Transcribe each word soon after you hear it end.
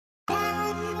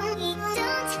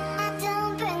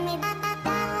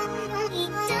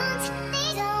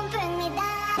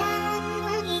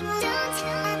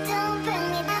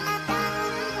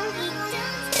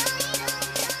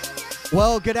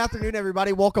Well, good afternoon,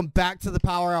 everybody. Welcome back to the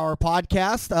Power Hour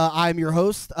podcast. I'm your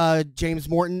host, James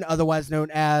Morton, otherwise known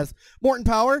as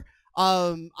Mortonpower.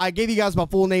 I gave you guys my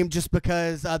full name just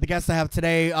because the guests I have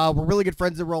today, we're really good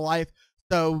friends in real life.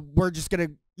 So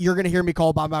you're going to hear me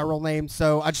called by my real name.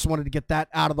 So I just wanted to get that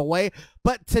out of the way.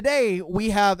 But today we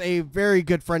have a very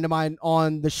good friend of mine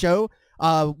on the show.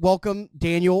 Welcome,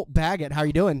 Daniel Baggett. How are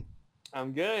you doing?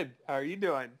 I'm good. How are you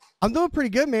doing? I'm doing pretty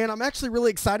good, man. I'm actually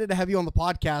really excited to have you on the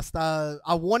podcast.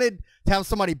 I wanted to have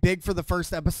somebody big for the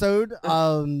first episode.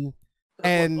 And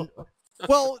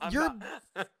well,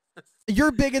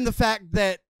 you're big in the fact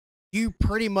that you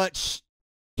pretty much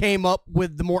came up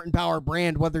with the Mortonpower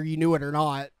brand, whether you knew it or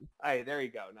not. Hey, there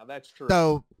you go. Now that's true.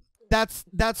 So that's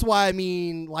why I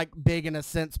mean like big in a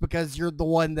sense, because you're the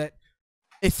one that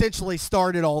essentially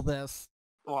started all this.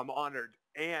 Oh, I'm honored.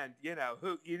 And, you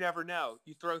never know.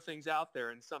 You throw things out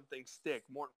there and some things stick.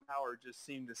 Mortonpower just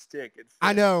seemed to stick.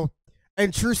 I know.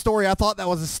 And true story, I thought that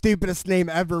was the stupidest name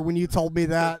ever when you told me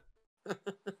that.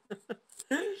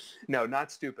 No, not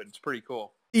stupid. It's pretty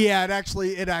cool. Yeah, it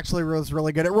actually was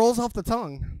really good. It rolls off the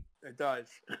tongue. It does.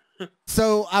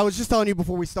 So I was just telling you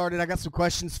before we started, I got some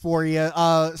questions for you.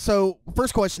 So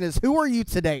first question is, who are you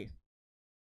today?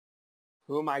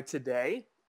 Who am I today?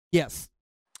 Yes.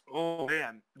 Oh,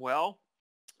 man. Well,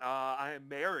 I am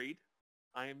married.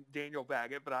 I am Daniel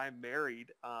Baggett, but I am married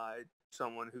to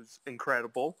someone who's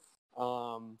incredible.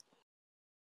 Oh,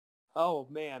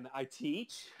 man. I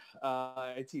teach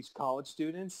college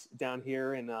students down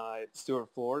here in Stuart,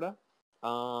 Florida.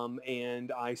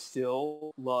 And I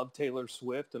still love Taylor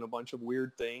Swift and a bunch of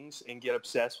weird things and get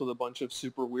obsessed with a bunch of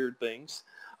super weird things.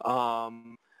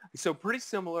 So pretty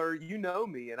similar. You know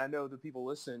me, and I know the people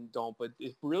listening don't, but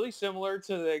it's really similar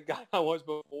to the guy I was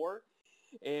before.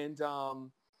 And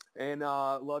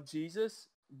love Jesus,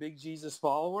 big Jesus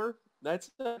follower. I'd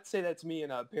say that's me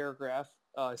in a paragraph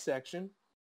section.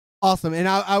 Awesome. And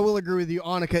I will agree with you.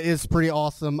 Annika is pretty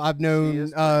awesome. I've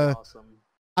known awesome.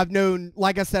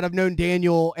 Like I said, I've known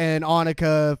Daniel and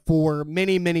Annika for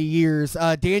many, many years.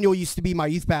 Daniel used to be my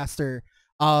youth pastor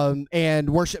and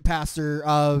worship pastor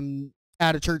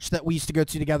at a church that we used to go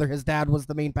to together. His dad was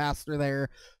the main pastor there.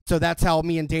 So that's how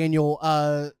me and Daniel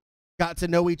got to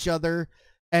know each other.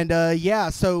 And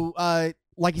so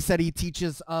like you said, he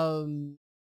teaches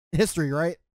history,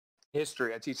 right?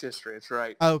 History. I teach history. That's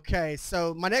right. Okay,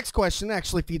 so my next question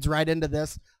actually feeds right into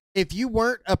this. If you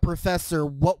weren't a professor,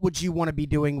 what would you want to be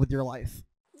doing with your life?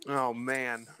 Oh,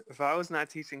 man. If I was not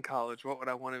teaching college, what would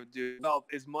I want to do? Well,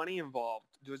 is money involved?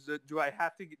 Do I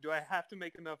have to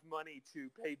make enough money to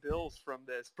pay bills from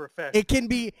this profession? It can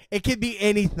be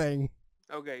anything.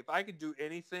 Okay, if I could do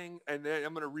anything, and then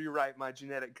I'm going to rewrite my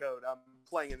genetic code. I'm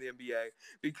playing in the NBA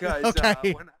because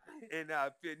Okay.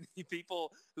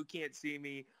 People who can't see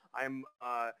me, I'm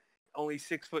only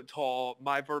 6 foot tall.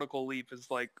 My vertical leap is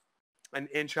like an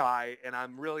inch high, and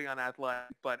I'm really unathletic.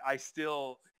 But I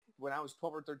still, when I was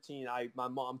 12 or 13, my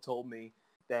mom told me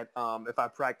that if I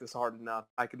practice hard enough,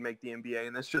 I could make the NBA,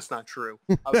 and that's just not true.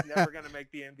 I was never going to make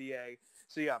the NBA.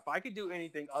 So, yeah, if I could do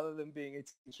anything other than being a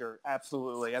teacher,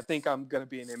 absolutely. I think I'm going to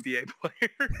be an NBA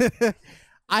player.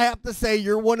 I have to say,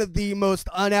 you're one of the most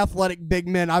unathletic big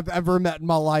men I've ever met in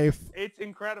my life. It's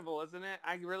incredible, isn't it?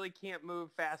 I really can't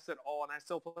move fast at all, and I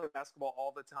still play basketball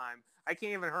all the time. I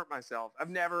can't even hurt myself. I've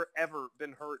never, ever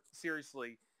been hurt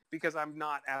seriously because I'm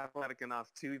not athletic enough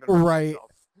to even hurt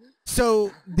myself.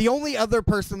 So the only other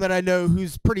person that I know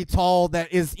who's pretty tall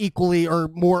that is equally or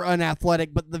more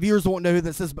unathletic, but the viewers won't know who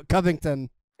this is, but Covington.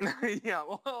 Yeah,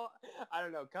 well, I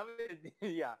don't know. Covington,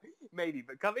 yeah, maybe.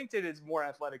 But Covington is more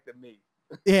athletic than me.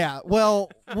 Yeah,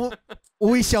 well,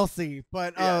 we shall see.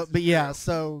 But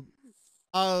so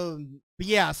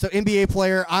NBA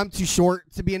player. I'm too short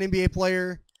to be an NBA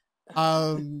player.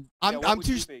 I'm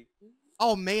too.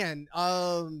 Oh man.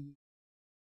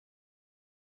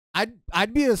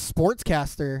 I'd be a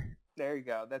sportscaster. There you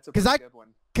go. That's a pretty good one.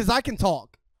 Because I can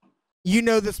talk. You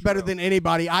know this better than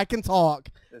anybody. I can talk,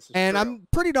 and true. I'm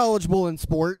pretty knowledgeable in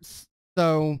sports.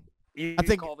 So I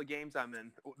think all the games I'm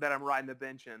in that I'm riding the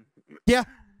bench in. Yeah,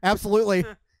 absolutely.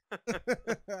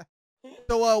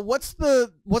 So what's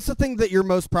the thing that you're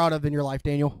most proud of in your life,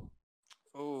 Daniel?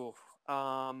 Oh,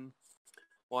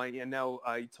 well,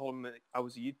 you told me I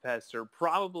was a youth pastor.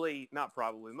 Not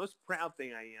probably. The most proud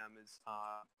thing I am is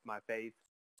my faith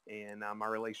and my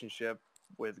relationship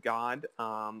with God.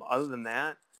 Other than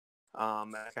that,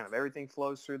 kind of everything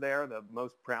flows through there. The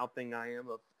most proud thing I am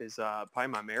of is probably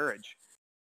my marriage.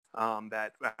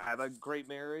 That I have a great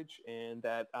marriage and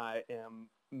that I am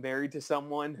married to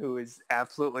someone who is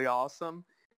absolutely awesome.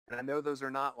 And I know those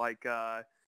are not like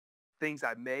things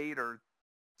I made or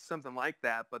something like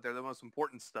that, but they're the most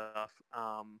important stuff.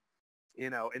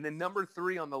 And then number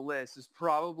 3 on the list is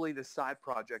probably the side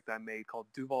project I made called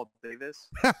Duval Davis.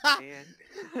 and,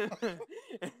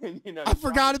 I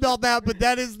forgot about that, but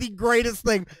that is the greatest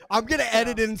thing. I'm gonna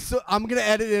edit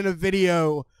in a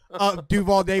video of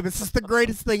Duval Davis. It's the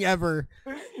greatest thing ever.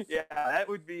 Yeah, that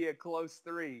would be a close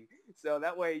 3. So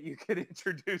that way you could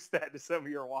introduce that to some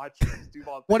of your watchers.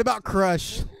 Duval What about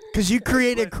Crush? Because you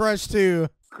created Crush too.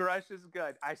 Crush is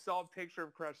good. I saw a picture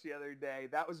of Crush the other day.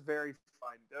 That was very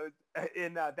fun.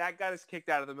 And that got us kicked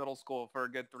out of the middle school for a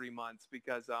good 3 months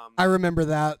because I remember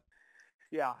that.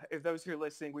 Yeah, if those who are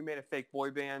listening, we made a fake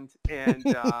boy band and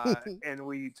and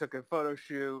we took a photo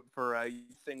shoot for a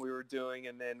thing we were doing,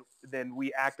 and then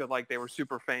we acted like they were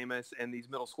super famous, and these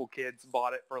middle school kids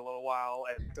bought it for a little while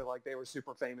and acted like they were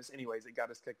super famous. Anyways, it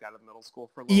got us kicked out of middle school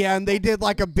for a little while. And they did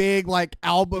like a big like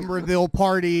album reveal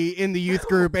party in the youth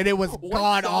group, and it was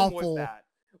god awful.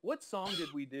 What song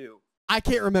did we do? I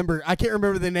can't remember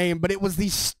the name, but it was the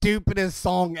stupidest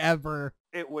song ever.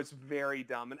 It was very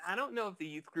dumb. And I don't know if the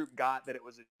youth group got that it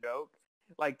was a joke.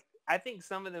 Like, I think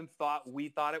some of them thought we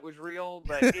thought it was real.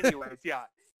 But anyways, yeah.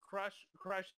 Crush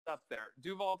up there.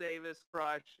 Duval Davis,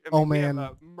 Crush. I mean, man. We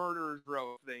have Murderers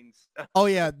Row things. Oh,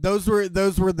 yeah. Those were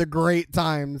the great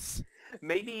times.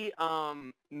 Maybe,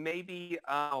 oh,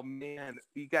 man.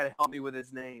 You got to help me with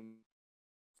his name.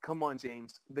 Come on,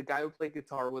 James. The guy who played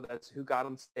guitar with us, who got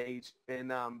on stage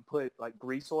and put like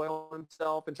grease oil on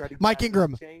himself and tried to Mike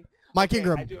Ingram. Mike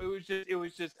Ingram. It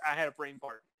was just I had a brain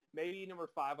fart. Maybe number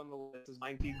 5 on the list is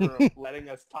Mike Ingram letting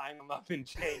us tying him up in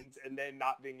chains and then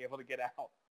not being able to get out.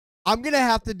 I'm going to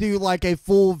have to do like a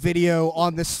full video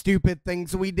on the stupid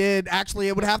things we did. Actually,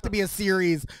 it would have to be a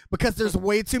series because there's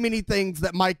way too many things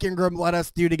that Mike Ingram let us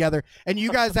do together. And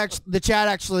you guys, actually, the chat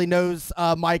actually knows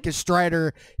Mike is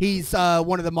Strider. He's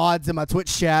one of the mods in my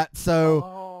Twitch chat. So,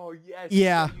 oh, yes.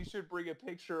 Yeah. You should bring a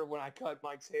picture of when I cut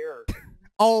Mike's hair.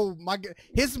 Oh, my God.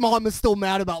 His mom is still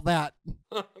mad about that.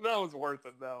 That was worth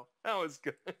it, though. That was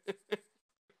good.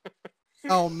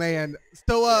 Oh, man.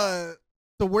 So,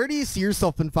 So where do you see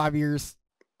yourself in 5 years?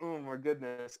 Oh my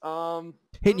goodness.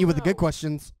 Hitting you with the good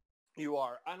questions. You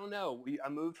are. I don't know. I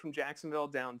moved from Jacksonville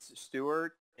down to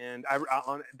Stewart, and I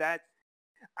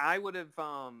would have.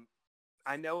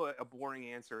 I know a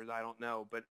boring answer is I don't know,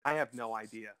 but I have no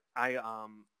idea.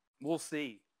 We'll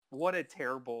see. What a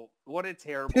terrible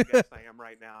guest I am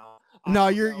right now. No,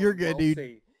 you're good, dude.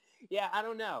 See. Yeah, I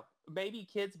don't know. Maybe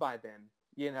kids by then.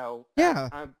 You know. Yeah.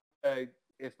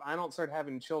 If I don't start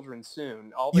having children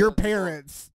soon, your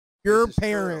parents.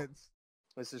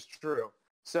 This is true.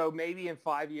 So maybe in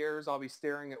 5 years, I'll be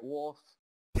staring at Wolf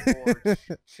or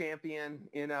Champion,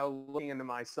 looking into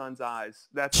my son's eyes.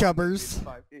 That's Chubbers.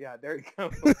 Yeah, there you go.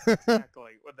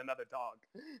 Exactly, with another dog.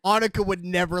 Annika would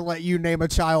never let you name a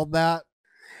child that.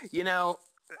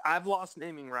 I've lost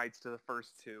naming rights to the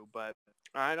first 2, but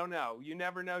I don't know. You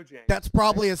never know, James. That's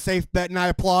probably a safe bet, and I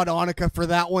applaud Annika for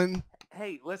that one.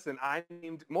 Hey, listen, I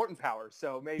named Mortonpower,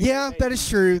 so maybe. Yeah, that is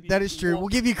true. That is true. We'll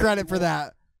give you credit for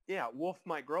that. Yeah, Wolf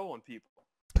might grow on people.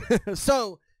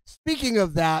 So, speaking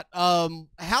of that,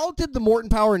 how did the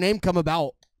Mortonpower name come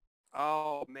about?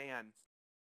 Oh, man.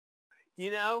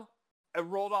 It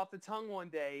rolled off the tongue one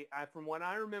day. From what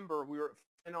I remember, we were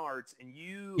at Fine Arts, and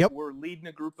you were leading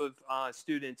a group of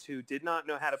students who did not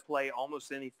know how to play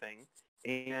almost anything,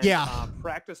 and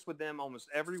practiced with them almost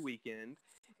every weekend.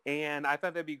 And I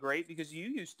thought that'd be great because you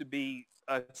used to be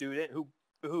a student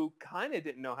who kind of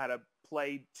didn't know how to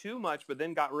play too much, but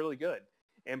then got really good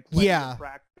and played and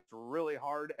practiced really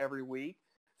hard every week.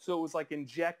 So it was like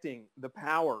injecting the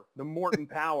Morton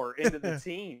power into the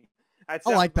team. I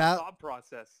like that thought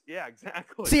process. Yeah,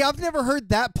 exactly. See, I've never heard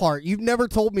that part. You've never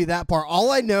told me that part.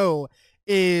 All I know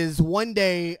is one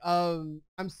day I'm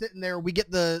sitting there. We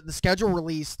get the schedule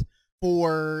released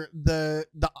for the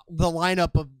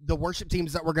lineup of the worship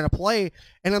teams that we're going to play,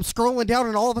 and I'm scrolling down,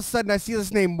 and all of a sudden I see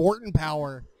this name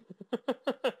Mortonpower.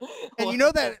 And you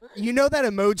know that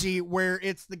emoji where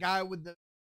it's the guy with the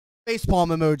facepalm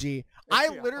emoji. I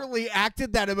literally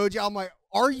acted that emoji. I'm like,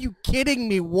 are you kidding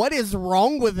me? What is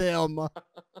wrong with him?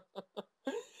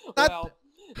 Because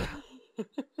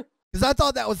I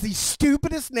thought that was the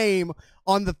stupidest name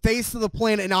on the face of the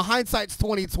planet. Now hindsight's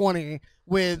 2020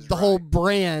 with the whole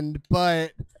brand,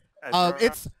 but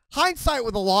it's hindsight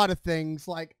with a lot of things.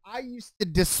 Like, I used to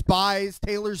despise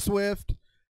Taylor Swift,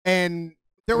 and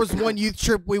there was one youth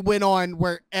trip we went on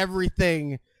where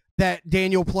everything that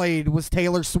Daniel played was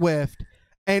Taylor Swift,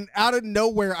 and out of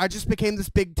nowhere I just became this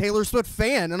big Taylor Swift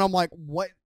fan, and I'm like,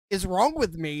 what is wrong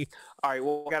with me? All right,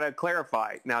 well, I gotta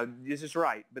clarify. Now, this is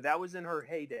right, but that was in her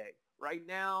heyday. Right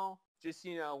now, Just,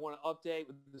 want to update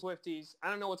with the Swifties. I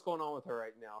don't know what's going on with her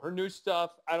right now. Her new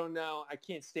stuff, I don't know. I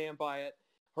can't stand by it.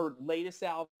 Her latest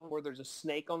album where there's a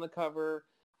snake on the cover,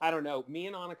 I don't know. Me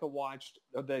and Annika watched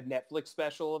the Netflix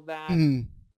special of that. Mm.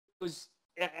 It was,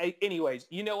 anyways,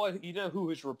 you know what? You know who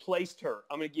has replaced her?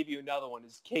 I'm going to give you another one.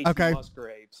 Is Casey Okay.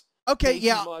 Musgraves. Okay, Casey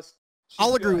yeah.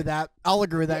 I'll agree good. with that. I'll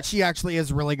agree with that. She actually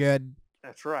is really good.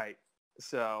 That's right.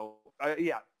 So,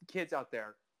 yeah, kids out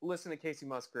there, listen to Casey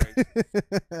Musgraves.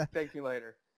 Thank you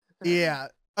later. Yeah.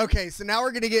 Okay, so now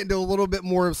we're going to get into a little bit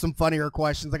more of some funnier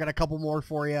questions. I got a couple more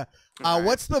for you. Right.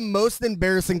 What's the most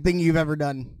embarrassing thing you've ever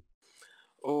done?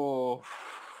 Oh,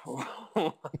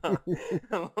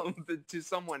 to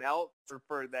someone else, or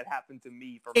for that happened to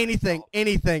me? For anything,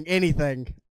 myself?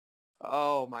 anything.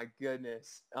 Oh my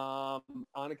goodness.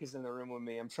 Annika's in the room with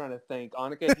me. I'm trying to think.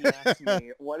 Annika, he asked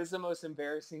me, what is the most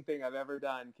embarrassing thing I've ever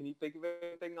done? Can you think of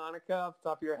anything, Annika, off the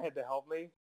top of your head to help me?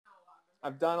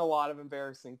 I've done a lot of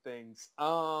embarrassing things.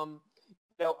 I'm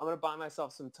going to buy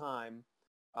myself some time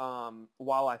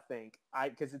while I think.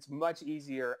 Because it's much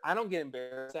easier. I don't get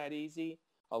embarrassed that easy.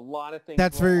 A lot of things.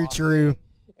 That's very true.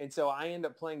 And so I end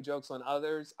up playing jokes on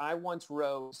others. I once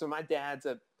wrote, so my dad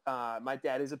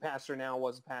is a pastor now,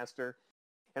 was a pastor.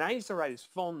 And I used to write his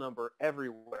phone number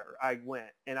everywhere I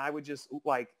went. And I would just,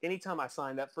 anytime I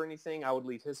signed up for anything, I would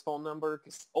leave his phone number,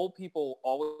 because old people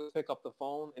always pick up the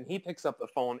phone, and he picks up the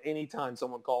phone anytime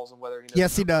someone calls him, whether he knows.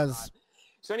 Yes, he does.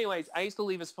 So anyways, I used to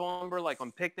leave his phone number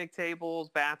on picnic tables,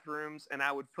 bathrooms, and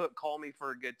I would call me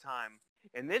for a good time.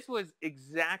 And this was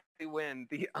exactly when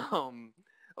the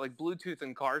Bluetooth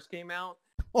in cars came out.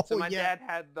 So my dad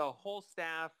had the whole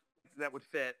staff that would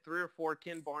fit 3 or 4,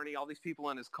 Ken Barney, all these people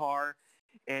in his car.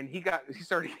 And he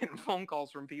started getting phone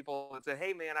calls from people that said,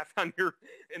 hey man, I found your,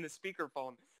 in the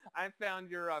speakerphone, I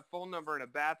found your phone number in a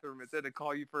bathroom. It said to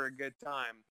call you for a good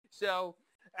time. So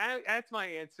that's my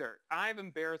answer. I've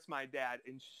embarrassed my dad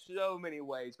in so many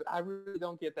ways, but I really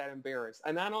don't get that embarrassed.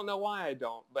 And I don't know why I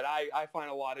don't, but I find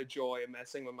a lot of joy in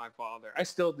messing with my father. I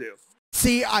still do.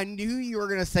 See, I knew you were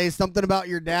going to say something about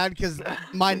your dad, because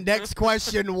my next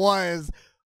question was,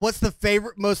 what's the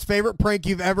most favorite prank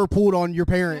you've ever pulled on your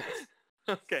parents?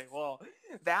 Okay, well,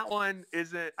 that one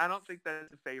isn't, I don't think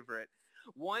that's a favorite.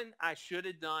 One I should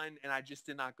have done, and I just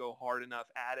did not go hard enough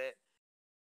at it.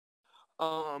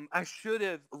 I should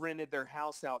have rented their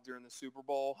house out during the Super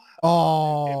Bowl.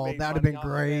 Oh, that would have been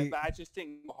great. But I just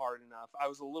didn't go hard enough. I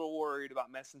was a little worried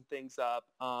about messing things up.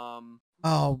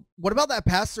 Oh, what about that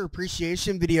pastor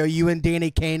appreciation video you and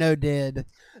Danny Kano did?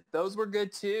 Those were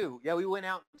good too. Yeah, we went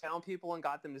out and found people and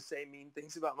got them to say mean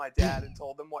things about my dad and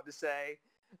told them what to say.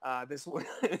 This one,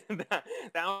 that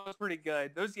was pretty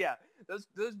good. Those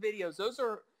videos, those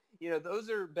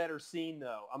are better seen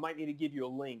though. I might need to give you a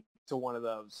link to one of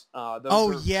those.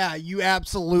 Yeah, you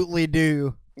absolutely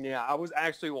do. Yeah, I was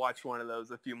actually watched one of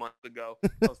those a few months ago. I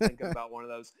was thinking about one of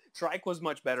those. Trike was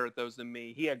much better at those than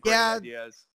me. He had great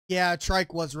ideas. Yeah,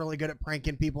 Trike was really good at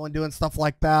pranking people and doing stuff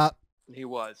like that. He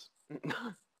was.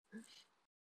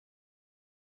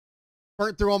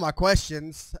 Burnt through all my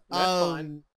questions. That's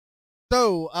fine.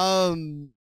 So,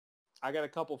 I got a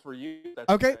couple for you.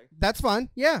 Okay, that's fine.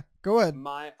 Yeah, go ahead.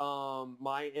 My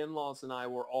in-laws and I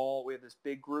we had this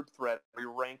big group thread. We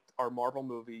ranked our Marvel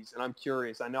movies, and I'm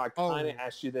curious. I know I kind of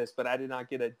asked you this, but I did not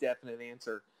get a definite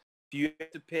answer. If you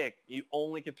have to pick, you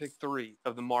only can pick 3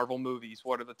 of the Marvel movies.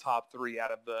 What are the top 3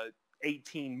 out of the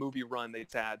 18 movie run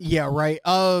they've had? Yeah, right.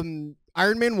 Iron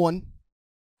Man 1.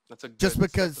 That's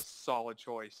a solid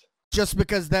choice. Just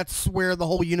because that's where the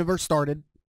whole universe started.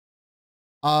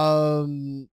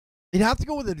 You'd have to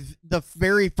go with the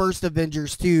very first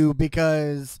Avengers too,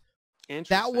 because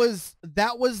that was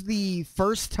the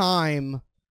first time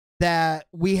that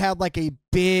we had a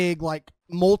big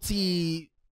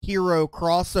multi-hero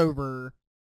crossover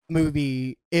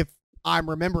movie, if I'm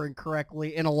remembering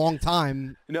correctly, in a long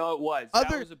time. No, it was.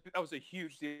 That was a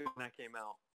huge deal when that came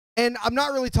out. And I'm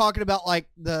not really talking about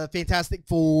the Fantastic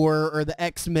Four or the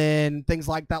X-Men, things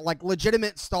like that,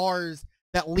 legitimate stars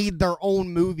that lead their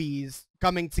own movies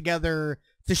coming together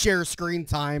to share screen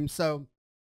time. So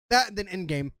that and then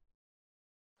Endgame.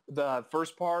 The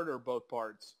first part or both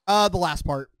parts? The last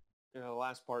part. The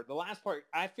last part. The last part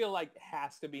I feel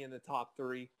has to be in the top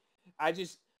 3. I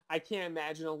can't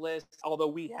imagine a list, although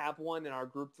we have one in our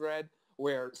group thread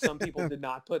where some people did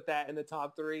not put that in the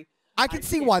top 3. I can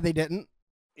see why they didn't.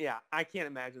 Yeah, I can't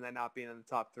imagine that not being in the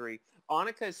top 3.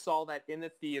 Annika saw that in the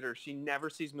theater. She never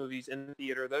sees movies in the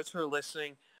theater. Those who are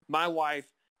listening, my wife,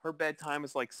 her bedtime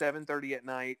is 7:30 at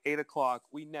night, 8 o'clock.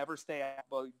 We never stay up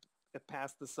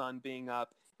past the sun being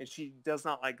up, and she does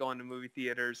not like going to movie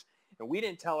theaters. And we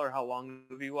didn't tell her how long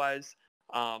the movie was.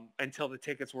 until the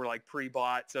tickets were like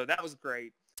pre-bought. So that was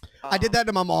great. I did that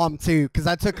to my mom too, because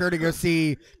I took her to go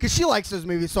see, because she likes those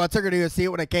movies, so I took her to go see it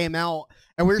when it came out,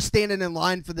 and we were standing in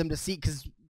line for them to see, because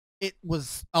it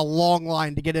was a long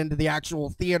line to get into the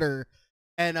actual theater,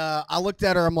 and I looked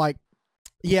at her, I'm like,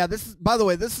 yeah, by the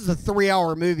way, this is a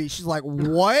 3-hour movie. She's like,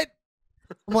 what?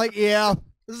 I'm like, yeah,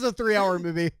 this is a 3-hour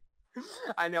movie.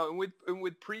 I know, and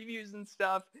with previews and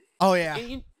stuff. Oh yeah.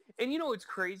 And you know what's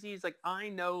crazy is, like, I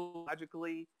know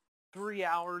logically 3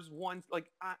 hours once, like,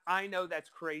 I know that's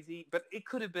crazy, but it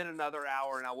could have been another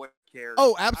hour and I wouldn't care.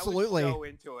 Oh, absolutely. I was so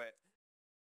into it.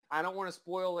 I don't want to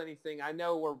spoil anything. I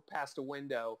know we're past a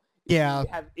window. Yeah. Do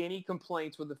you have any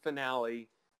complaints with the finale?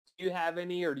 Do you have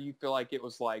any, or do you feel like it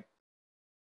was like...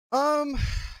 Well,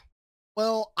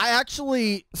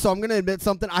 so I'm going to admit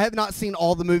something. I have not seen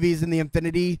all the movies in the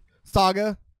Infinity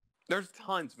Saga. There's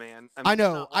tons, man. I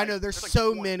know. There's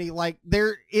so many. Like,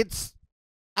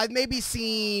 I've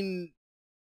seen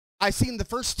the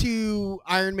first 2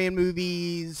 Iron Man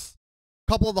movies,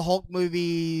 a couple of the Hulk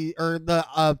movies, or the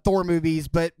Thor movies,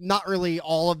 but not really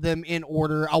all of them in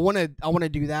order. I want to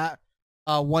do that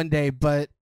one day, but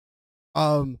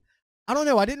I don't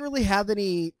know. I didn't really have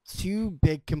any too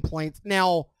big complaints.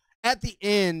 Now, at the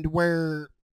end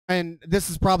and this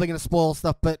is probably going to spoil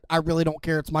stuff, but I really don't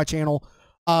care. It's my channel.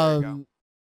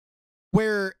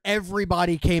 Where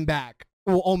everybody came back.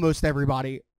 Well, almost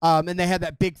everybody. And they had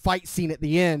that big fight scene at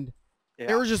the end. Yeah.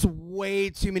 There was just way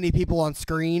too many people on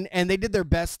screen, and they did their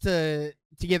best to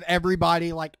give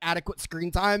everybody like adequate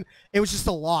screen time. It was just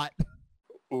a lot.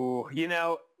 Ooh, you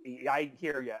know, I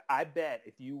hear you. I bet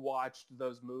if you watched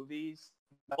those movies,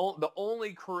 the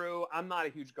only crew, I'm not a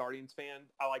huge Guardians fan.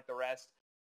 I like the rest.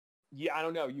 Yeah, I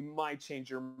don't know. You might change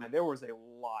your mind. There was a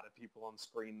lot of people on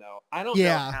screen, though. I don't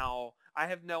know how. I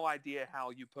have no idea how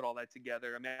you put all that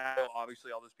together. I mean, I know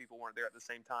obviously all those people weren't there at the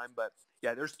same time, but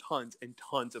yeah, there's tons and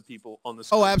tons of people on the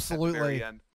screen. Oh, absolutely. At the very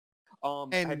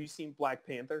end. Have you seen Black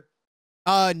Panther?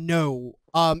 No.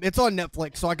 It's on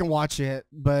Netflix, so I can watch it.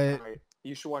 But right.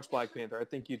 You should watch Black Panther. I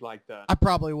think you'd like that. I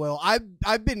probably will.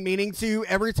 I've been meaning to.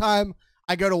 Every time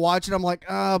I go to watch it, I'm like,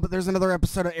 but there's another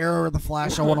episode of Arrow or The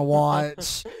Flash I want to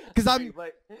watch.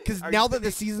 Because now that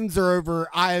the seasons are over,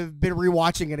 I've been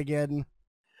rewatching it again.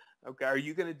 Okay, are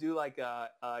you gonna do like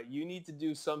you need to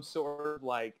do some sort of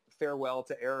like farewell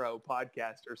to Arrow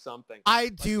podcast or something? I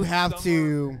do have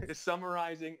to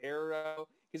summarizing Arrow,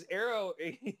 because Arrow.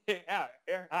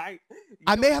 I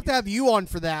may have to have you on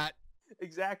for that.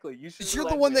 Exactly, you should. You're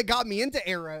the one that got me into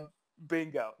Arrow.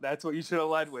 Bingo, that's what you should have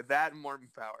led with. That and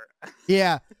Mortonpower.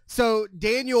 Yeah. So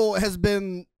Daniel has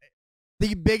been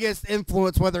the biggest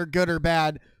influence, whether good or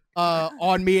bad,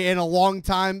 on me in a long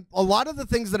time. A lot of the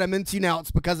things that I'm into now,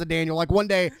 it's because of Daniel. Like one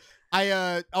day,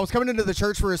 I was coming into the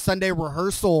church for a Sunday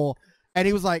rehearsal, and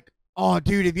he was like, "Oh,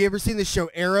 dude, have you ever seen this show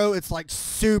Arrow? It's like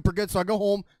super good." So I go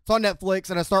home, it's on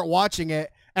Netflix, and I start watching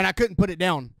it, and I couldn't put it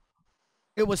down.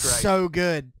 It was so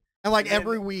good, and like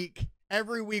every week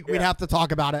we'd have to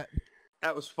talk about it.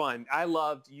 That was fun. I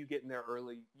loved you getting there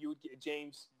early. You would get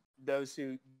James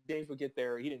would get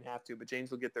there. He didn't have to, but James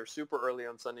would get there super early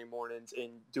on Sunday mornings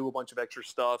and do a bunch of extra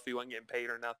stuff. He wasn't getting paid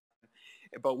or nothing.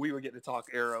 But we were getting to talk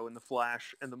Arrow and the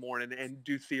Flash in the morning and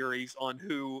do theories on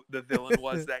who the villain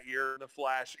was that year, the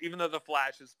Flash, even though the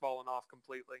Flash has fallen off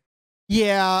completely.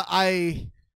 Yeah,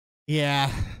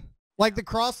 like the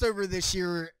crossover this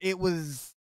year, it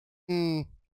was,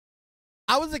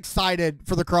 I was excited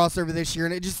for the crossover this year,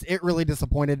 and it really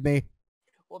disappointed me.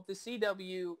 Well, if the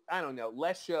CW, I don't know,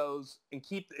 less shows and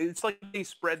it's like they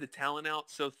spread the talent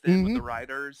out so thin with the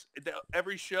writers.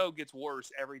 Every show gets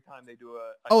worse every time they do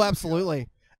a absolutely. Show.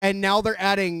 And now they're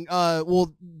adding,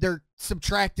 they're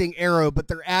subtracting Arrow, but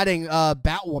they're adding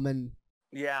Batwoman.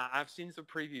 Yeah, I've seen some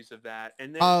previews of that.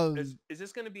 And then is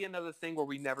this going to be another thing where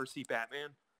we never see Batman?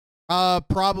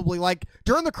 Probably. Like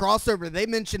during the crossover, they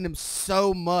mentioned him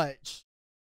so much.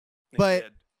 But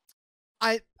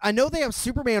I know they have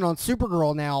Superman on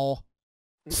Supergirl now,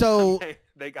 so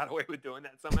they got away with doing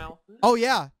that somehow. Oh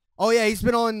yeah, he's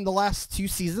been on the last 2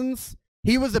 seasons.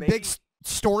 He was a big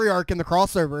story arc in the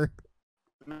crossover.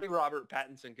 Maybe Robert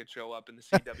Pattinson could show up in the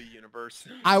CW universe.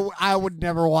 I would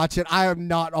never watch it. I am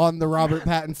not on the Robert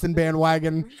Pattinson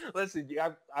bandwagon. Listen,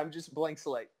 I'm just blank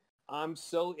slate. I'm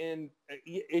so in.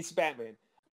 It's Batman.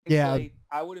 Yeah.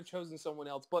 I would have chosen someone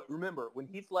else. But remember, when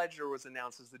Heath Ledger was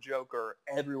announced as the Joker,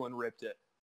 everyone ripped it.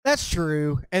 That's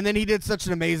true. And then he did such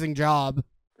an amazing job.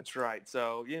 That's right.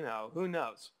 So, who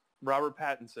knows? Robert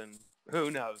Pattinson,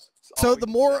 who knows? So the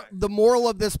moral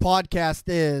of this podcast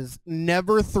is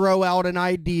never throw out an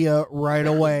idea right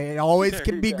away. It always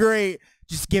can be great.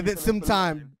 Just give it some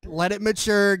time. Let it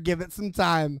mature. Give it some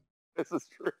time. This is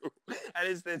true.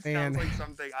 That sounds like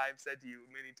something I've said to you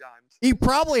many times. You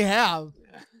probably have.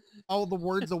 All the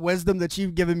words of wisdom that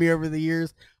you've given me over the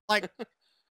years. Like,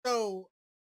 so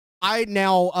I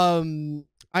now am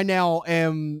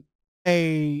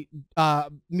a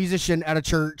musician at a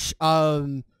church.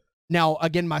 Now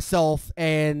again myself,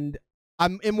 and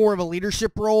I'm in more of a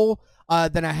leadership role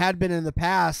than I had been in the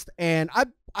past. And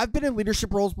I've been in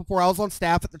leadership roles before. I was on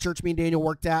staff at the church me and Daniel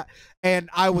worked at, and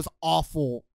I was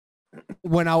awful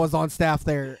when I was on staff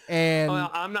there. And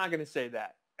I'm not gonna say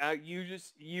that. You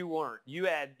weren't. You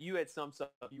had some stuff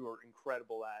you were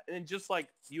incredible at, and then just like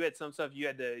you had some stuff you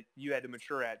had to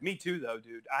mature at. Me too, though,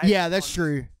 dude. Yeah, that's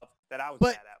true. That I was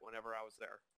bad at whenever I was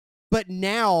there. But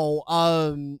now,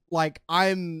 like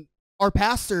our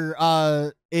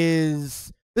pastor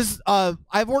is this.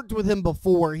 I've worked with him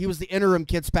before. He was the interim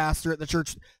kids pastor at the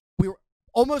church. We were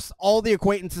almost all the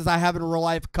acquaintances I have in real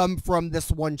life come from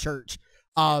this one church.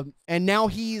 And now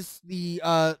he was the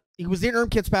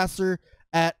interim kids pastor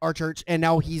at our church, and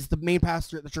now he's the main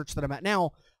pastor at the church that I'm at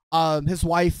now. His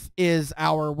wife is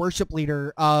our worship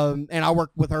leader, and I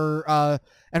work with her,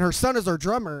 and her son is our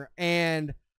drummer.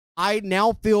 And I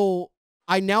now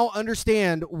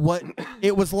understand what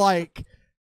it was like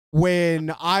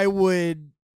when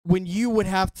you would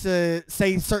have to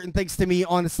say certain things to me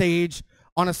on the stage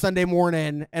on a Sunday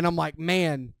morning, and I'm like,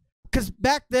 man, because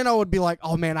back then I would be like,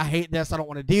 oh man, I hate this, I don't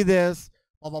want to do this,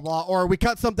 blah blah blah, or we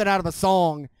cut something out of a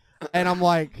song. And I'm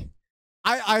like,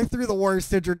 I threw the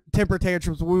worst temper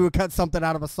tantrums when we would cut something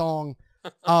out of a song.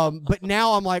 But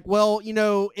now I'm like, well,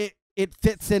 it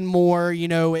fits in more,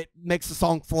 it makes the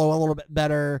song flow a little bit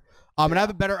better. And I have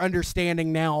a better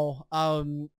understanding now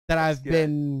that I've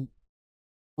been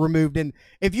removed. And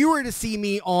if you were to see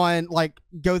me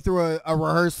go through a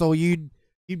rehearsal, you'd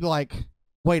be like,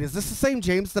 wait, is this the same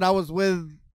James that I was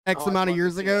with X amount of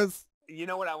years ago? You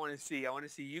know what I want to see? I want to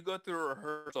see you go through a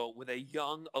rehearsal with a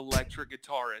young electric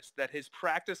guitarist that has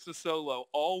practiced the solo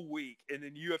all week, and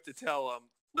then you have to tell him,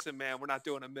 listen, man, we're not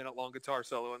doing a minute-long guitar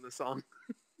solo in the song.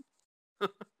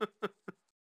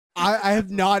 I have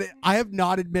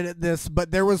not admitted this, but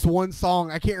there was one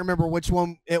song, I can't remember which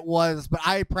one it was, but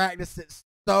I practiced it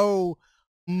so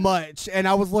much, and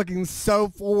I was looking so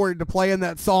forward to playing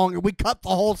that song, and we cut the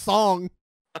whole song.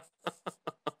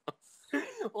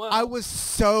 Well, I was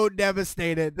so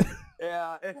devastated.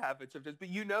 Yeah, it happens sometimes.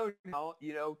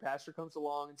 But pastor comes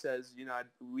along and says,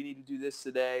 we need to do this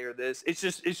today or this. It's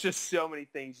just so many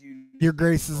things. Your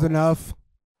grace is enough.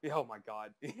 Oh my God.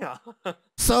 Yeah.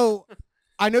 So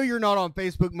I know you're not on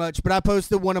Facebook much, but I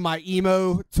posted one of my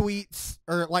emo tweets,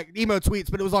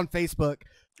 but it was on Facebook.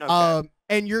 Okay.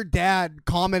 And your dad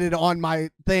commented on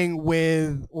my thing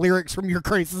with lyrics from Your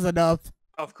Grace is Enough.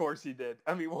 Of course he did.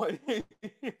 I mean, what?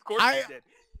 Of course he did.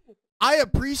 I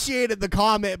appreciated the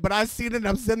comment, but I seen it and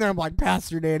I'm sitting there, I'm like,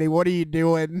 Pastor Danny, what are you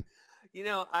doing?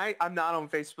 I'm not on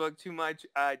Facebook too much.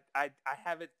 I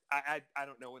haven't, I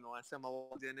don't know when the last time I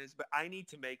logged in is, but I need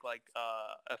to make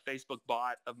a Facebook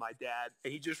bot of my dad.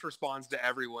 He just responds to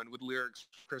everyone with lyrics,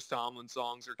 Chris Tomlin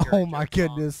songs or Carrie oh my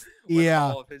goodness. Yeah.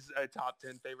 All of his top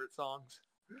 10 favorite songs.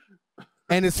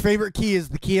 And his favorite key is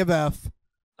the key of F.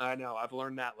 I know. I've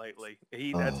learned that lately.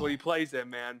 That's what he plays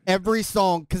in, man. Every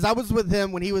song, because I was with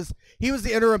him when he was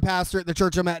the interim pastor at the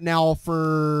church I'm at now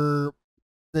for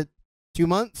the 2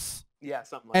 months. Yeah,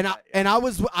 something like that. Yeah. And I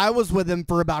was with him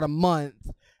for about a month,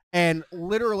 and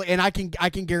literally, and I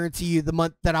can guarantee you, the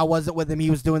month that I wasn't with him, he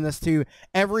was doing this too.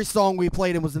 Every song we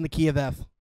played him was in the key of F.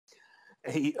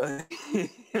 He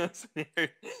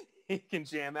can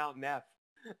jam out in F.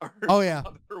 Oh yeah,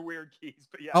 other weird keys,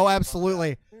 but yeah. Oh,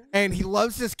 absolutely. And he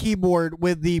loves his keyboard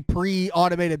with the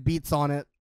pre-automated beats on it.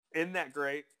 Isn't that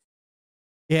great?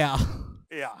 Yeah.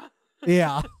 Yeah.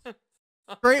 Yeah.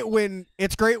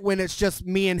 It's great when it's just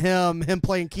me and him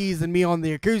playing keys and me on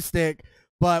the acoustic.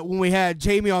 But when we had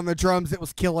Jamie on the drums, it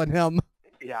was killing him.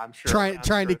 Yeah, I'm sure.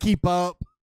 Trying to keep up.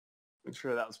 I'm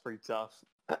sure that was pretty tough.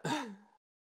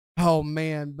 Oh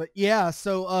man, but yeah,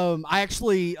 so I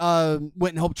actually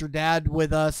went and helped your dad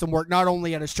with some work, not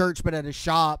only at his church but at his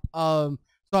shop. So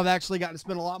I've actually gotten to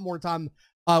spend a lot more time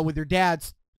with your dad.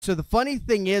 So the funny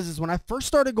thing is when I first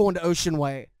started going to Ocean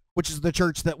Way, which is the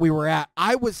church that we were at,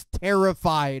 I was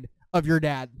terrified of your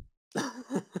dad.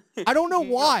 I don't know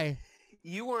why.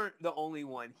 You weren't the only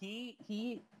one. He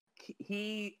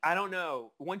I don't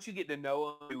know. Once you get to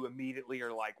know him, you immediately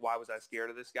are like, why was I scared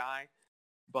of this guy?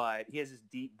 But he has this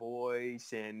deep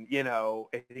voice and,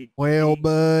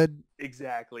 bud.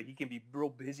 Exactly. He can be real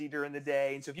busy during the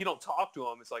day. And so if you don't talk to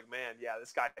him, it's like, man, yeah,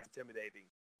 this guy's intimidating.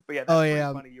 But yeah,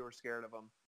 that's funny you were scared of him.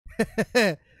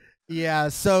 Yeah.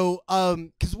 So,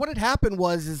 cause what had happened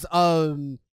was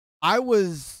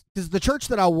because the church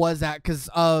that I was at, because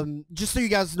just so you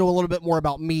guys know a little bit more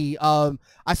about me,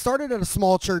 I started at a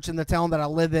small church in the town that I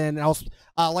live in, and I was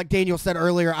like Daniel said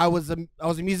earlier, I was a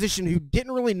musician who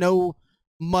didn't really know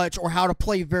much or how to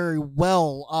play very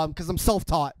well, because I'm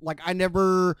self-taught. Like I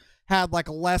never had like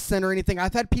a lesson or anything.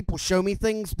 I've had people show me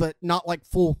things, but not like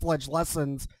full-fledged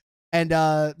lessons. And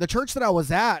the church that I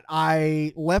was at,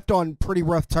 I left on pretty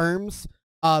rough terms.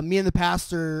 Me and the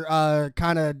pastor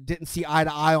kind of didn't see eye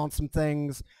to eye on some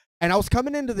things, and I was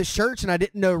coming into the church and I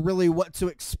didn't know really what to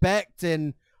expect,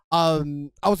 and I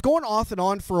was going off and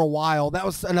on for a while. That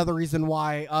was another reason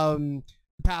why the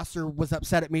pastor was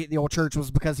upset at me at the old church, was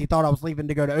because he thought I was leaving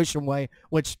to go to Ocean Way,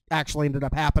 which actually ended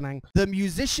up happening. The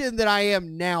musician that I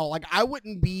am now, like I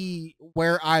wouldn't be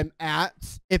where I'm at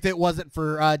if it wasn't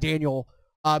for Daniel.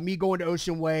 Me going to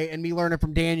Ocean Way and me learning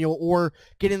from Daniel, or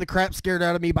getting the crap scared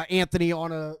out of me by Anthony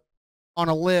on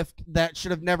a lift that should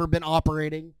have never been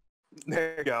operating.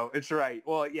 There you go. It's right.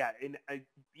 Well, yeah, and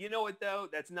you know what though?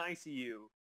 That's nice of you,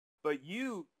 but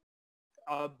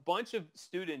a bunch of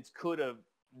students could have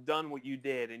done what you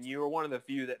did, and you were one of the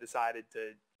few that decided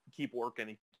to keep working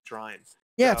and keep trying.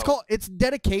 Yeah, it's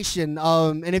dedication.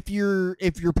 And if you're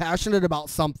passionate about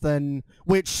something,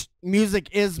 which music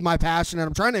is my passion, and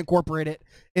I'm trying to incorporate it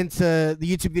into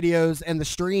the YouTube videos and the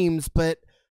streams, but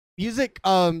music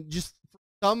just for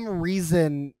some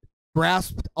reason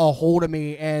grasped a hold of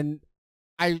me, and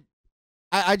I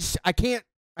can't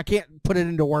put it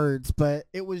into words, but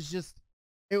it was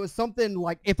something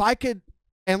like, if I could,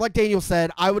 and like Daniel said,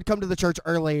 I would come to the church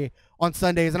early on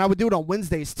Sundays, and I would do it on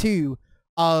Wednesdays too.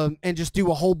 And just do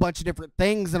a whole bunch of different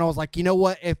things. And I was like, you know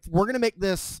what? If we're going to make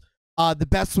this the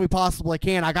best we possibly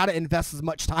can, I got to invest as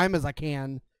much time as I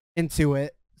can into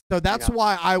it. So that's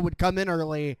why I would come in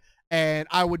early, and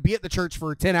I would be at the church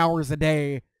for 10 hours a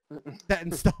day,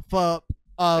 setting stuff up.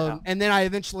 And then I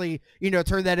eventually,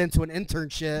 turned that into an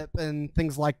internship and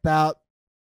things like that.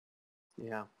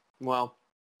 Yeah. Well,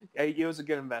 it was a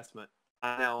good investment.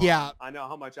 I know. Yeah. I know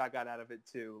how much I got out of it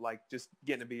too. Like just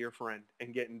getting to be your friend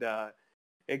and getting to,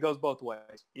 it goes both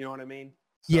ways. You know what I mean?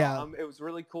 So, yeah. It was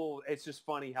really cool. It's just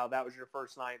funny how that was your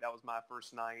first night. That was my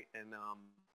first night. And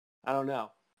I don't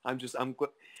know.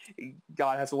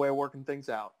 God has a way of working things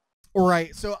out.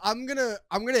 Right. So I'm gonna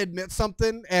admit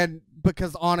something, and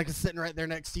because Annika's sitting right there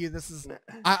next to you, this is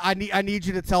I need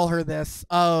you to tell her this.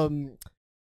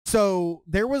 So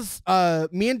there was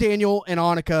me and Daniel and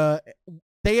Annika,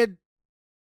 they had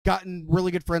gotten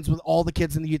really good friends with all the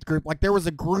kids in the youth group. Like there was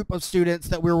a group of students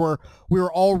that we were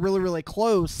all really, really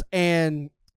close.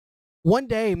 And one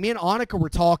day me and Annika were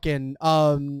talking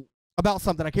about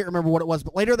something. I can't remember what it was,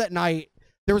 but later that night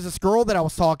there was this girl that I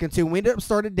was talking to, and we ended up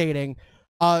started dating.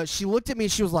 She looked at me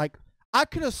and she was like, I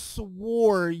could have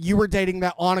swore you were dating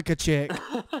that Annika chick.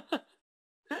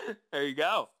 There you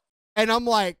go. And I'm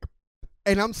like,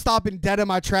 and I'm stopping dead in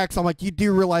my tracks. I'm like, you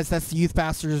do realize that's the youth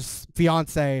pastor's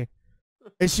fiance?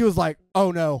 And she was like,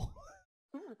 oh no.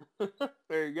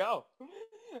 There you go.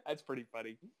 That's pretty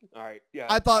funny. All right. Yeah.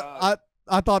 I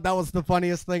thought that was the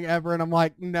funniest thing ever, and I'm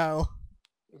like, no.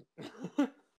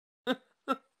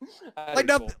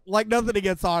 Like nothing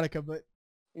against Annika, but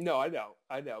no, I know.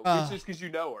 It's just because you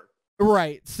know her.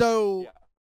 Right. So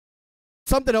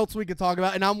something else we could talk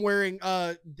about, and I'm wearing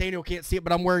Daniel can't see it,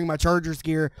 but I'm wearing my Chargers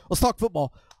gear. Let's talk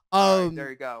football. All right, there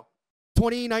you go.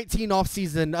 2019 off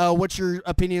season. What's your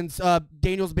opinions?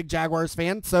 Daniel's a big Jaguars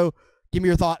fan, so give me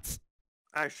your thoughts.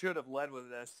 I should have led with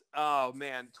this. Oh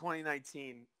man,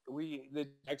 2019. The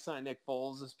Jags signed Nick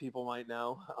Foles, as people might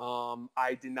know.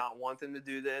 I did not want them to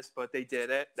do this, but they did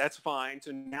it. That's fine.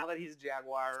 So now that he's a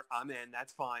Jaguar, I'm in.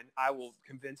 That's fine. I will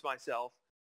convince myself.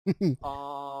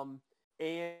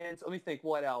 And let me think,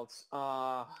 what else?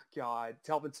 God,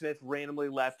 Telvin Smith randomly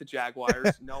left the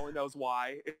Jaguars. No one knows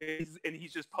why. And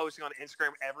he's just posting on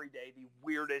Instagram every day the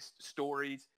weirdest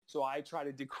stories. So I try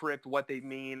to decrypt what they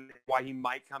mean, why he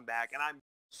might come back. And I'm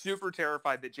super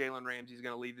terrified that Jalen Ramsey is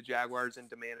going to leave the Jaguars and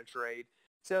demand a trade.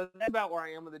 So that's about where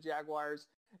I am with the Jaguars.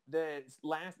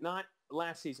 Not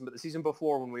last season, but the season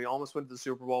before, when we almost went to the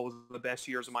Super Bowl, was the best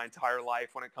years of my entire life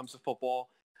when it comes to football.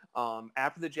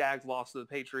 After the Jags lost to the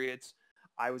Patriots,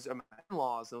 I was at my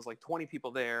in-laws. There was like 20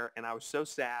 people there, and I was so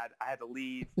sad. I had to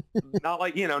leave. not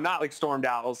like stormed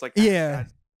out. I was like,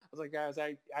 guys,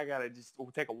 I gotta just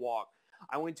take a walk.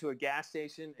 I went to a gas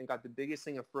station and got the biggest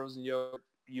thing of frozen yogurt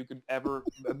you could ever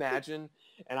imagine,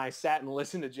 and I sat and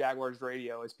listened to Jaguars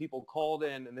radio as people called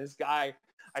in. And this guy,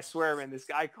 I swear, man, this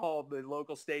guy called the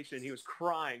local station. He was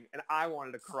crying, and I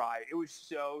wanted to cry. It was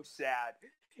so sad.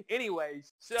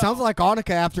 Anyways, so Sounds like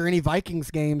Annika after any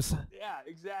Vikings games. yeah,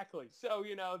 exactly. So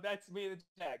that's me and the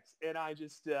Jags, and I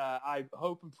just I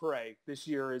hope and pray this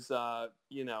year is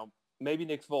maybe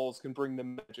Nick Foles can bring the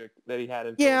magic that he had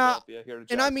in Philadelphia here to Jacksonville.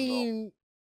 And I mean,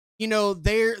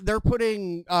 they're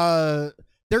putting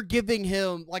they're giving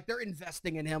him, like, they're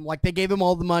investing in him. Like, they gave him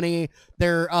all the money.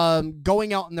 They're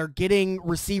going out and they're getting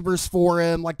receivers for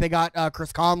him. Like, they got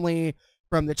Chris Conley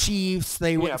from the Chiefs.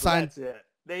 They went and signed. That's it.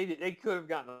 They could have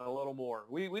gotten a little more.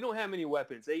 We don't have many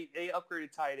weapons. They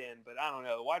upgraded tight end, but I don't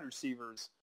know, the wide receivers.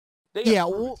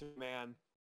 Man.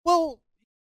 Well,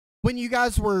 when you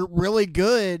guys were really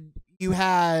good, you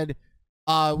had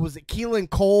was it Keelan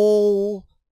Cole,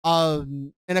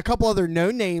 and a couple other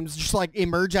no names just like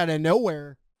emerge out of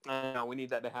nowhere. I know, we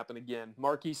need that to happen again.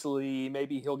 Marquise Lee,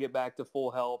 maybe he'll get back to full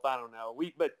health. I don't know.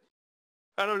 But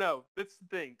I don't know. That's the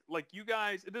thing. Like, you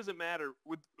guys, it doesn't matter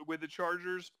with the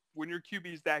Chargers. When your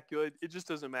QB is that good, it just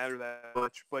doesn't matter that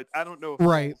much. But I don't know if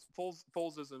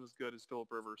Foles isn't as good as Phillip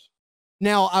Rivers.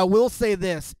 Now, I will say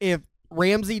this. If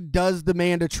Ramsey does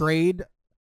demand a trade,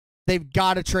 they've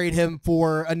got to trade him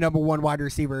for a number one wide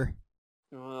receiver.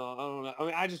 I don't know. I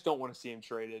mean, I just don't want to see him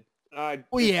traded.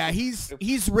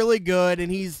 He's really good,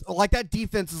 and he's like, that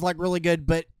defense is like really good,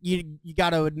 but you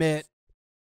got to admit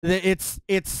that it's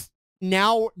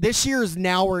now, this year is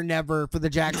now or never for the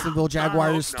Jacksonville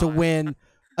Jaguars to win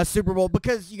a Super Bowl,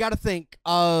 because you got to think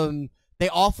they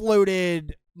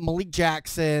offloaded Malik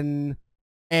Jackson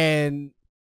and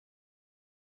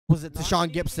was it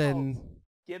Deshaun Gibson?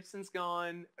 Gibson's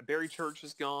gone. Barry Church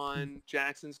is gone.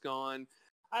 Jackson's gone.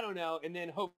 I don't know. And then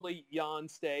hopefully Jan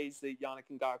stays, the Yannick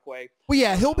Ngakoue. Well,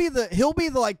 yeah, he'll be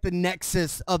like the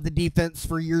nexus of the defense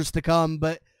for years to come.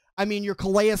 But I mean, your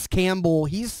Calais Campbell,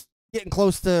 he's getting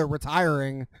close to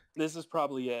retiring. This is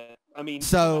probably it. I mean,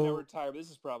 so he'll retire, but this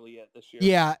is probably it this year.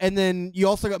 Yeah, and then you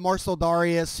also got Marcel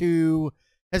Darius, who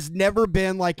has never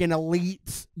been like an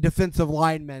elite defensive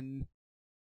lineman.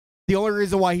 The only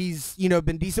reason why he's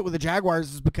been decent with the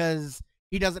Jaguars is because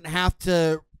he doesn't have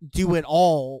to do it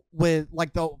all with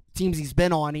like the teams he's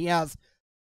been on. He has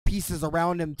pieces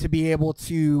around him to be able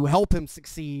to help him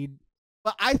succeed.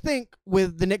 But I think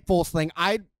with the Nick Foles thing,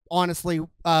 I honestly,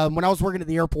 when I was working at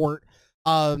the airport,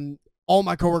 all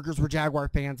my coworkers were Jaguar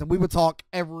fans, and we would talk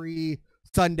every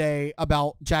Sunday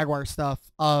about Jaguar stuff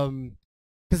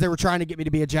because they were trying to get me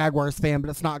to be a Jaguars fan, but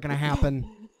it's not going to happen.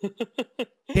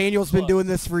 Daniel's been doing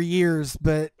this for years,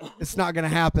 but it's not going to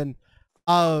happen.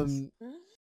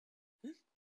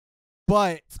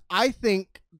 But I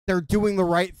think they're doing the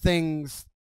right things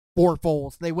for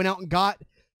Foles. They went out and got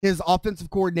his offensive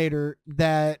coordinator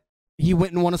that he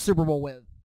went and won a Super Bowl with.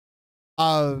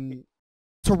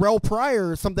 Terrell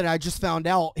Pryor, something I just found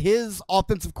out, his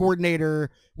offensive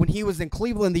coordinator when he was in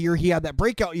Cleveland the year he had that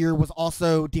breakout year was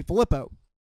also DeFilippo.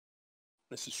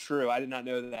 This is true. I did not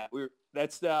know that.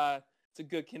 It's a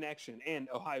good connection. And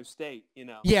Ohio State,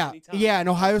 Yeah, and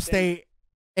Ohio State.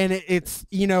 And it's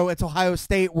Ohio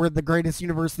State. We're the greatest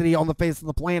university on the face of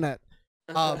the planet.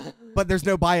 But there's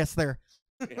no bias there.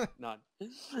 Yeah, none.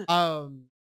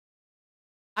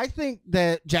 I think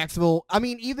that Jacksonville,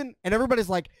 and everybody's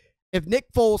like, if Nick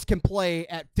Foles can play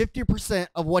at 50%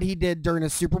 of what he did during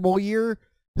his Super Bowl year,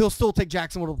 he'll still take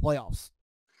Jacksonville to the playoffs.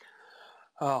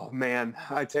 Oh, man.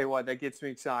 I tell you what, that gets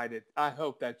me excited. I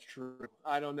hope that's true.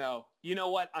 I don't know. You know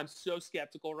what? I'm so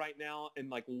skeptical right now. And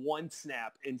like one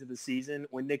snap into the season,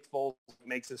 when Nick Foles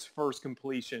makes his first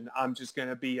completion, I'm just going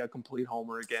to be a complete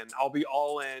homer again. I'll be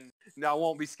all in. And I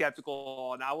won't be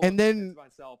skeptical. And then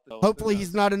hopefully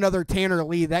he's not another Tanner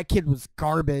Lee. That kid was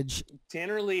garbage.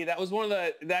 Tanner Lee, that was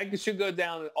that should go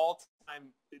down all time.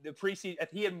 The preseason,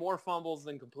 he had more fumbles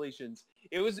than completions.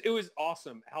 It was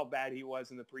awesome how bad he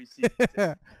was in the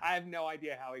preseason. I have no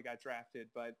idea how he got drafted,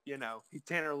 but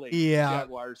Tanner Lee,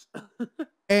 Jaguars.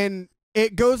 And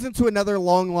it goes into another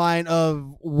long line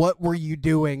of what were you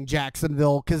doing,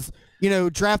 Jacksonville? Because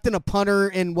drafting a punter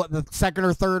in the second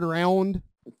or third round.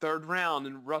 Third round,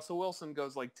 and Russell Wilson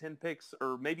goes like 10 picks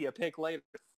or maybe a pick later.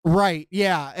 Right.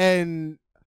 Yeah, and.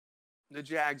 The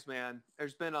Jags, man.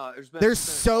 There's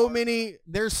so many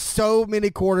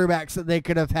quarterbacks that they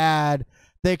could have had.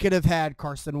 They could have had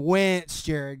Carson Wentz,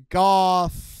 Jared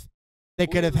Goff. They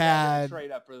could have had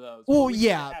trade up for those. Well, we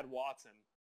yeah. Had Watson,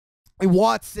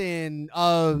 Wilson,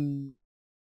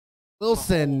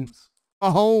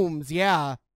 Mahomes,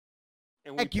 yeah.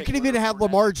 Heck, you could even have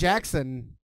Lamar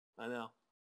Jackson. I know.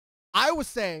 I was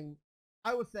saying,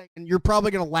 and you're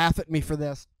probably gonna laugh at me for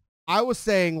this. I was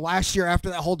saying last year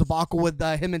after that whole debacle with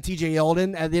him and TJ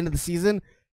Yeldon at the end of the season,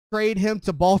 trade him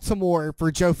to Baltimore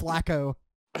for Joe Flacco.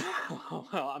 Well,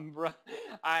 I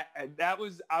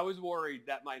was worried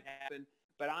that might happen,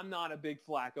 but I'm not a big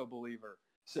Flacco believer.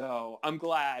 So I'm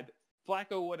glad.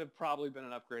 Flacco would have probably been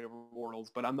an upgrade over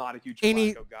Bortles, but I'm not a huge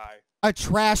Flacco guy. A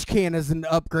trash can is an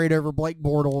upgrade over Blake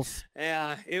Bortles.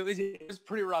 Yeah, it was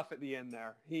pretty rough at the end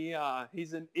there. He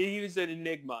was an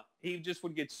enigma. He just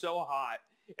would get so hot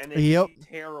and then be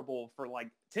terrible for like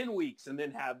 10 weeks and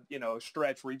then have, a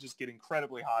stretch where he just get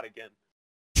incredibly hot again.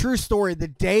 True story. The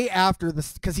day after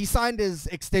this, because he signed his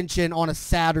extension on a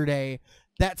Saturday,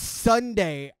 that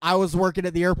Sunday I was working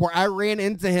at the airport. I ran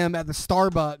into him at the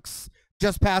Starbucks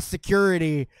just past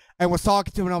security and was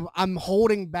talking to him. I'm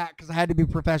holding back because I had to be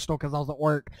professional because I was at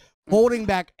work, holding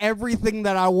back everything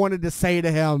that I wanted to say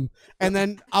to him. And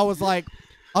then I was like,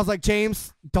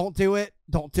 James, don't do it.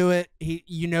 Don't do it.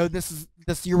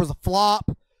 This year was a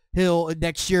flop.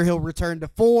 Next year he'll return to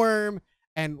form.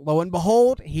 And lo and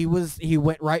behold, he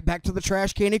went right back to the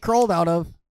trash can he crawled out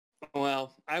of.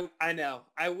 Well, I know.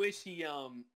 I wish he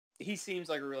seems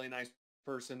like a really nice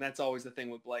person. That's always the thing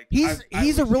with Blake.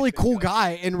 He's a really cool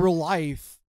guy in real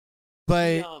life,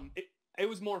 but it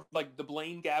was more like the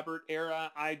Blaine Gabbert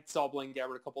era. I saw Blaine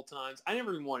Gabbert a couple times. I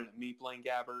never even wanted to meet Blaine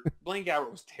Gabbert. Blaine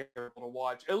Gabbert was terrible to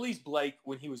watch. At least Blake,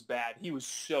 when he was bad, he was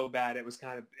so bad it was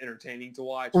kind of entertaining to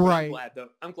watch. But right.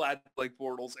 I'm glad Blake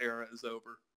Bortles' era is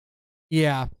over.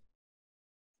 Yeah.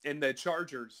 And the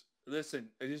Chargers. Listen,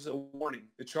 it is a warning.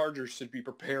 The Chargers should be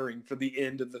preparing for the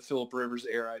end of the Phillip Rivers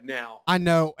era now. I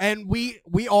know. And we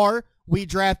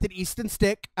drafted Easton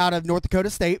Stick out of North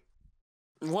Dakota State.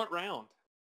 In what round?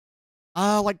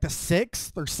 Like the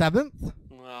 6th or 7th.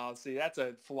 Well, see, that's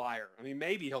a flyer. I mean,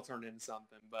 maybe he'll turn into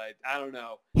something, but I don't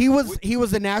know. He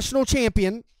was a national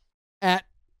champion at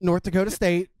North Dakota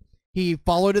State. He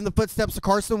followed in the footsteps of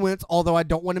Carson Wentz, although I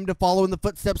don't want him to follow in the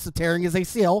footsteps of tearing his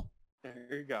ACL.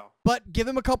 There you go. But give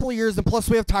him a couple of years, and plus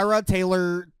we have Tyrod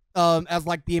Taylor as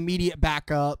like the immediate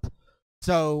backup.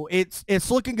 So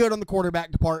it's looking good on the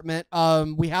quarterback department.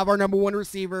 We have our number one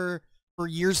receiver for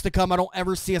years to come. I don't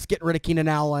ever see us getting rid of Keenan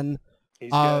Allen.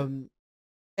 He's good.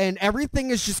 And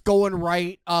everything is just going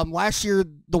right. Last year,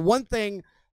 the one thing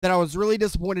that I was really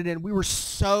disappointed in, we were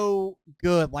so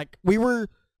good. Like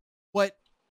what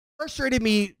frustrated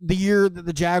me the year that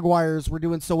the Jaguars were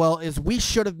doing so well is we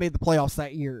should have made the playoffs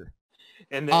that year.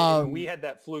 And then we had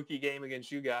that fluky game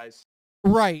against you guys.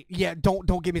 Right. Yeah.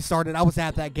 Don't get me started. I was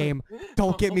at that game.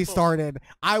 Don't get me started.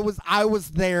 I was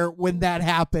there when that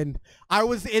happened. I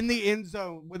was in the end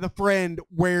zone with a friend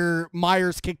where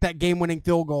Myers kicked that game-winning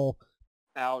field goal.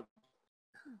 Out.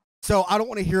 So I don't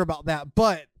want to hear about that.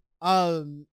 But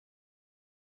no,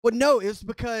 it's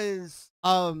because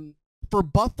for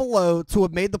Buffalo to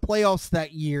have made the playoffs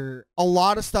that year, a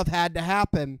lot of stuff had to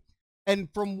happen. And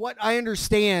from what I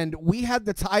understand, we had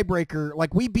the tiebreaker.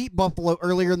 Like, we beat Buffalo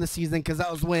earlier in the season because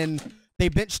that was when they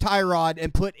benched Tyrod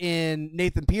and put in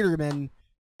Nathan Peterman,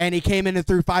 and he came in and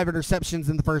threw 5 interceptions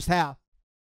in the first half.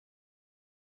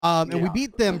 And we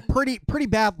beat them pretty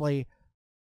badly,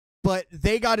 but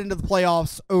they got into the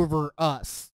playoffs over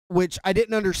us, which I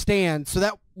didn't understand. So I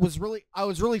was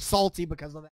really salty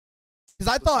because of that.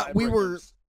 Because I thought we were,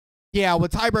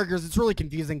 with tiebreakers, it's really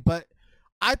confusing, but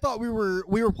I thought we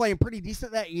were playing pretty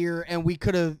decent that year, and we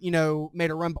could have,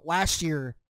 made a run. But last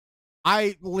year,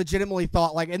 I legitimately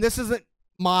thought, and this isn't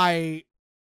my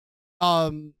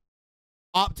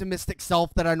optimistic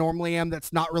self that I normally am.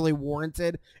 That's not really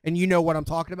warranted, and you know what I'm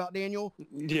talking about, Daniel.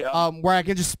 Yeah. Where I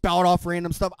can just spout off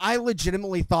random stuff. I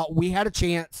legitimately thought we had a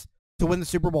chance to win the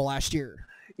Super Bowl last year.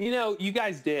 You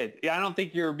guys did. I don't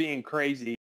think you're being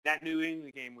crazy. That New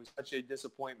England game was such a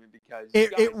disappointment because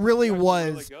it really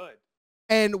was. Really good.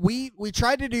 And we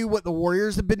tried to do what the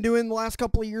Warriors have been doing the last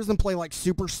couple of years and play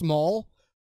super small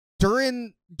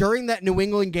during that New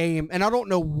England game. And I don't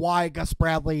know why Gus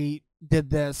Bradley did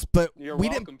this, but there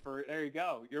you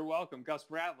go. You're welcome, Gus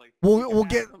Bradley. We'll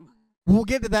get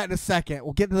to that in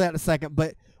a second.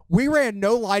 But we ran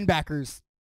no linebackers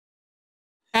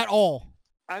at all.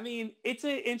 I mean, it's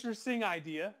an interesting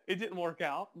idea. It didn't work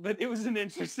out, but it was an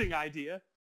interesting idea.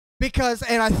 Because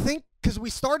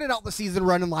we started out the season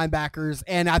running linebackers,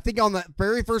 and I think on the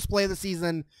very first play of the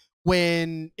season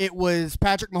when it was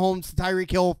Patrick Mahomes to Tyreek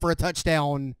Hill for a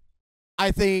touchdown, I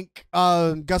think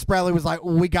Gus Bradley was like,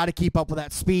 we got to keep up with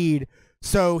that speed.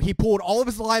 So he pulled all of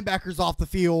his linebackers off the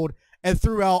field and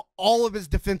threw out all of his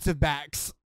defensive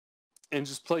backs. And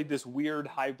just played this weird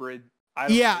hybrid.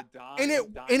 And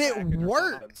it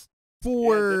worked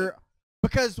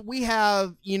because we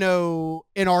have, in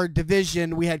our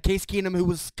division, we had Case Keenum, who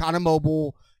was kind of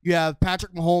mobile. You have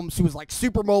Patrick Mahomes, who was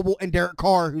super mobile, and Derek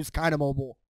Carr, who's kind of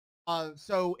mobile.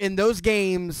 So in those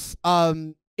games,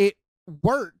 it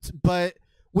worked. But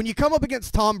when you come up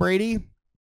against Tom Brady,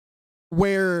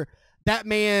 where that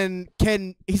man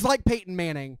he's like Peyton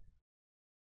Manning.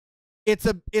 It's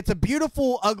a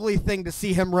beautiful, ugly thing to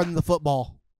see him run the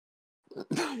football.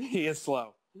 He is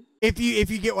slow. If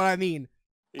you get what I mean.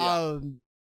 Yeah.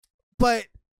 But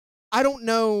I don't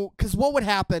know, because what would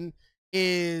happen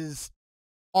is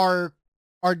our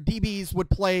DBs would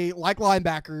play like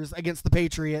linebackers against the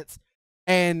Patriots,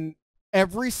 and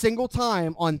every single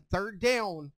time on third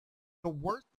down, the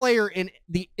worst player in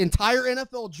the entire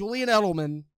NFL, Julian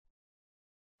Edelman,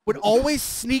 would always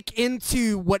sneak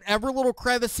into whatever little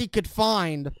crevice he could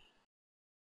find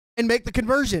and make the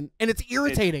conversion, and it's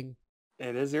irritating.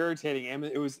 It is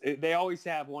irritating. They always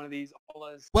have one of these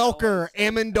Welker,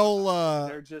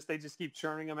 Amendola. They just keep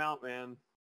churning them out, man.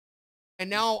 And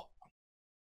now,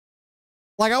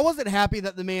 like, I wasn't happy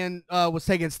that the man was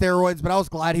taking steroids, but I was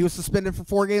glad he was suspended for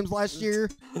 4 games last year.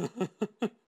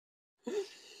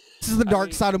 This is the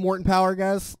dark side of Mortonpower,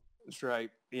 guys. That's right.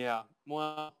 Yeah.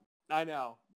 Well, I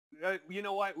know. You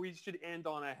know what? We should end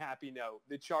on a happy note.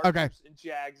 The Chargers and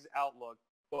Jags outlook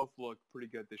both look pretty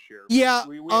good this year. Yeah.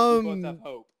 We both have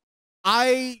hope.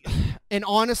 And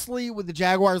honestly, with the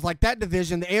Jaguars, like, that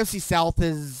division, the AFC South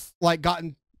has, like,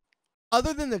 gotten,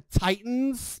 other than the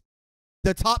Titans,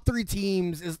 the top 3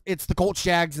 teams it's the Colts,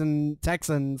 Jags, and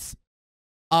Texans.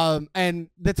 And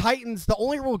the Titans, the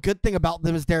only real good thing about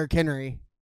them is Derrick Henry.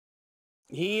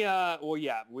 He turns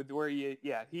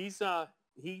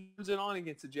it on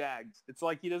against the Jags. It's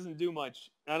like he doesn't do much.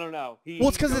 I don't know.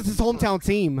 It's because it's his hometown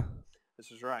team.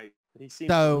 This is right. He seems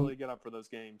to really get up for those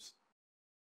games.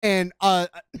 And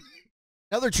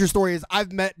another true story is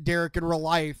I've met Derrick in real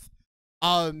life.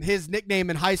 His nickname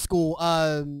in high school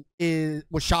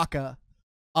was Shaka.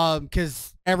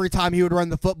 Because every time he would run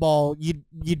the football,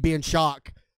 you'd be in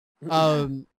shock.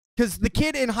 Because the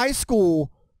kid in high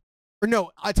school, or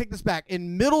no, I take this back.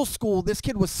 In middle school, this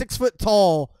kid was 6 foot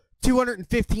tall,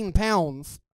 215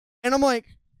 pounds. And I'm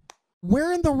like,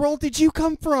 where in the world did you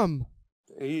come from?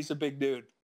 He's a big dude.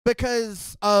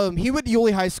 Because he went to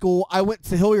Yulee High School. I went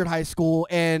to Hilliard High School,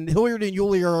 and Hilliard and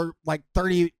Yulee are like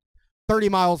 30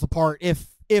 miles apart, if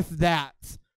that.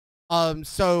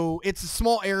 So it's a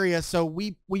small area, so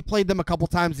we played them a couple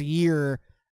times a year,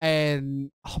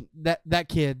 and that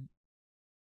kid,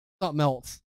 something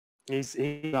else. He's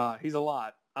a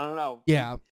lot. I don't know.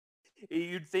 Yeah.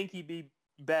 You'd think he'd be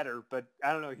better, but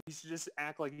I don't know. He should just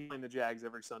act like he's playing the Jags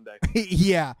every Sunday.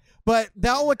 Yeah, but the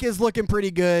outlook is looking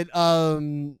pretty good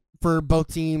for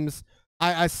both teams.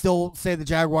 I still say the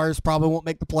Jaguars probably won't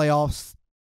make the playoffs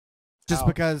just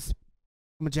because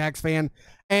I'm a Jags fan.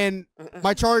 And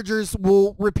my Chargers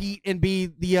will repeat and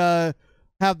be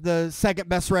have the second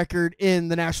best record in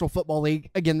the National Football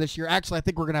League again this year. Actually, I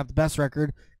think we're going to have the best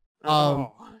record.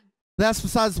 That's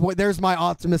besides the point. There's my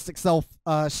optimistic self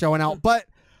showing out. But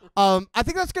I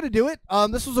think that's going to do it.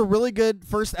 This was a really good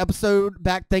first episode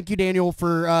back. Thank you, Daniel,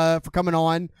 for coming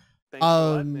on. Thanks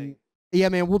for letting me. Yeah,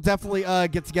 man, we'll definitely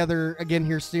get together again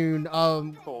here soon.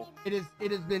 Cool. It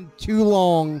has been too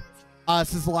long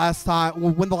since the last time.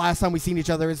 Well, when the last time we seen each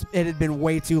other, it had been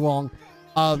way too long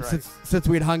since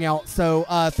we had hung out. So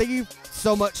thank you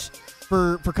so much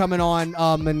for coming on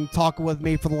and talking with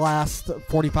me for the last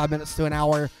 45 minutes to an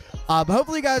hour. But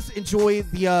hopefully you guys enjoy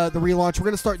the relaunch. We're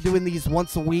going to start doing these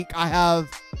once a week. I have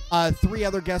 3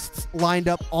 other guests lined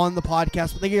up on the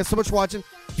podcast. But thank you guys so much for watching.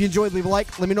 If you enjoyed, leave a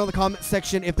like. Let me know in the comment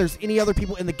section if there's any other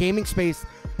people in the gaming space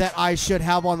that I should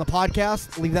have on the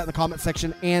podcast. Leave that in the comment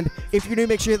section. And if you're new,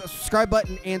 make sure you hit the subscribe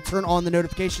button and turn on the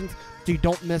notifications so you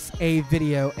don't miss a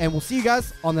video. And we'll see you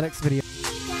guys on the next video.